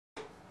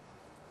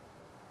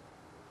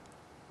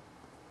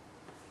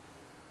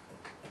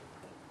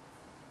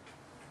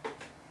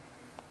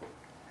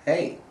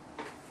Hey,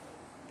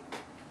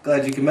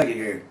 glad you can make it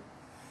here.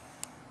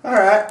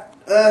 Alright,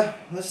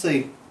 let's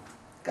see.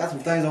 Got some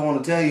things I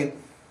want to tell you.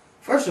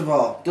 First of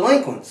all,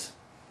 delinquents.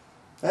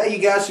 Hey, you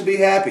guys should be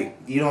happy.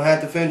 You don't have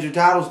to defend your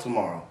titles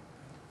tomorrow.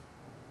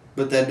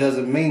 But that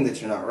doesn't mean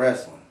that you're not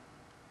wrestling.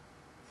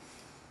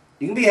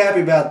 You can be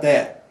happy about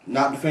that.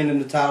 Not defending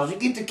the titles. You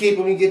get to keep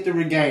them, you get to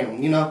regain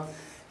them, you know.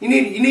 You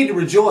need to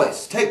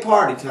rejoice. Take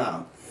party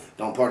time.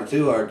 Don't party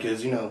too hard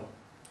because, you know,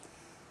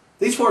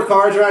 these 4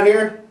 cards right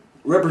here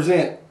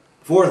represent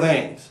 4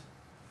 things.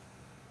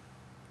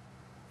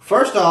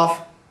 First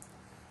off,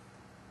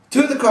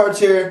 2 of the cards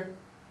here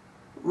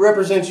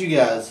represent you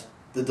guys,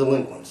 the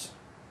delinquents.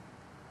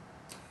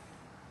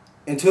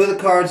 And 2 of the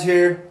cards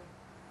here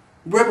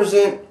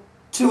represent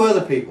 2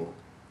 other people.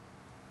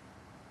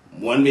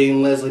 One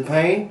being Leslie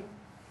Payne,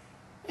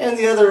 and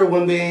the other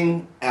one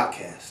being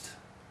Outcast.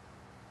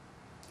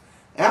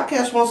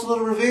 Outcast wants a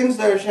little revenge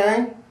there,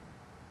 Shane.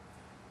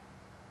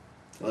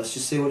 Let's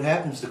just see what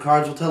happens. The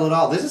cards will tell it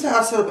all. This is how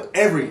I set up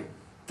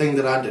everything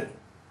that I do.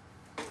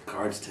 The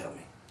cards tell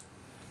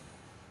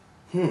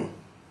me.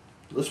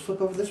 Let's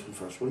flip over this one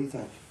first. What do you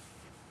think?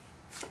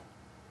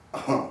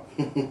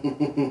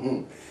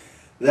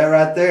 That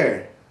right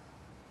there.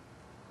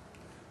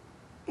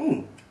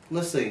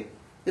 Let's see.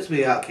 This will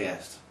be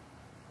Outcast.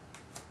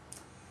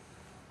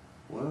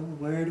 Well,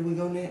 where do we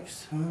go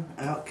next?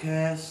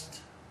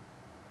 Outcast.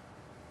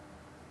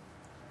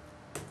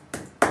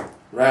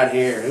 Right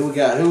here. Who we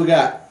got? Who we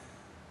got?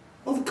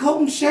 Oh, the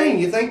Colton Shane.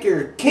 You think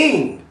you're a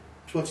king.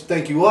 That's what you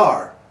think you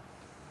are.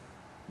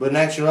 But in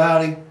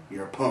actuality,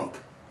 you're a punk.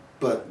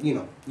 But, you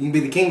know, you can be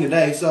the king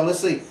today. So,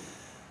 let's see.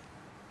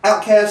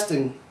 Outcast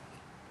and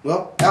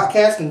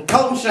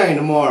Colton Shane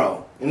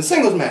tomorrow in a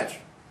singles match.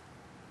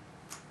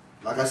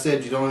 Like I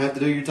said, you don't have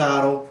to do your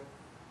title.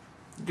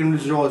 You can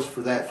rejoice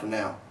for that for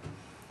now.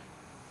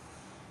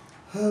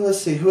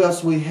 Let's see. Who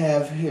else we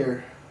have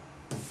here?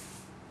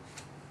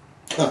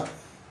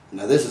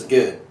 Now this is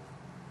good.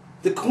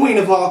 The queen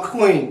of all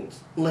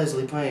queens,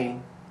 Leslie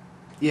Payne.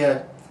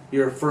 Yeah,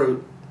 you're a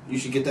fruit. You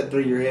should get that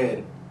through your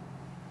head.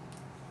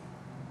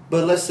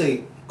 But let's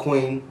see,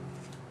 queen,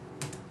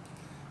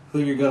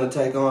 who you're going to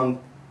take on.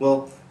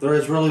 Well, there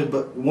is really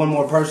but one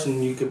more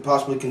person you could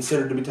possibly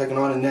consider to be taken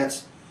on, and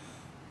that's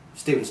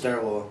Steven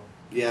Stairwell.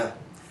 Yeah,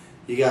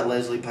 you got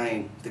Leslie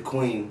Payne, the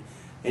queen.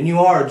 And you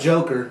are a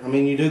joker. I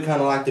mean, you do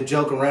kind of like to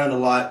joke around a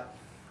lot,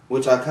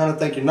 which I kind of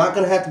think you're not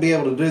going to have to be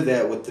able to do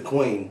that with the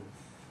queen.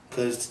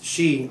 Because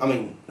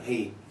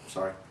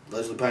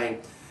Leslie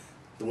Payne,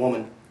 the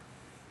woman,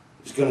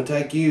 is going to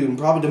take you and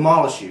probably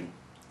demolish you.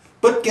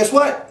 But guess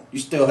what? You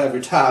still have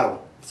your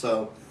title.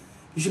 So,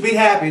 you should be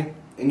happy.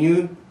 And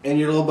you and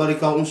your little buddy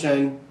Colton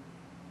Shane,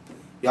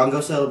 y'all can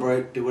go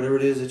celebrate, do whatever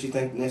it is that you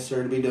think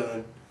necessary to be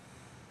done.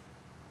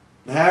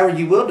 However,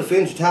 you will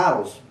defend your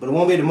titles, but it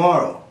won't be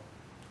tomorrow.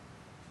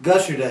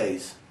 Gusher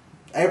Days,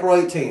 April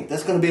 18th.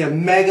 That's going to be a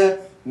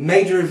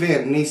major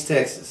event in East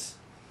Texas.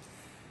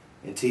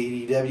 In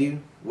TDW,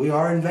 we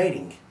are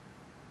invading.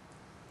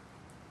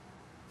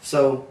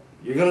 So,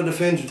 you're going to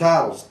defend your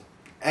titles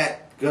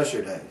at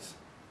Gusher Days.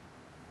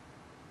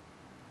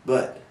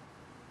 But,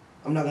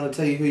 I'm not going to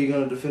tell you who you're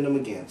going to defend them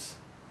against.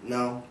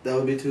 No, that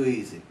would be too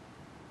easy.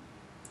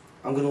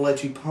 I'm going to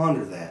let you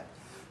ponder that.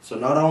 So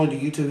not only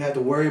do you two have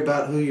to worry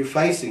about who you're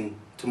facing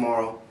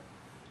tomorrow,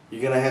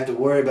 you're going to have to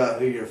worry about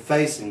who you're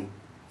facing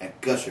at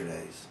Gusher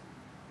Days.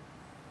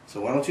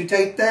 So why don't you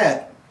take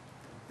that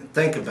and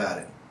think about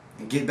it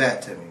and get back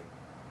to me.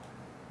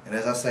 And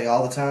as I say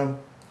all the time,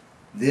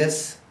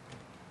 this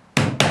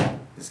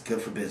is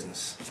good for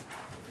business.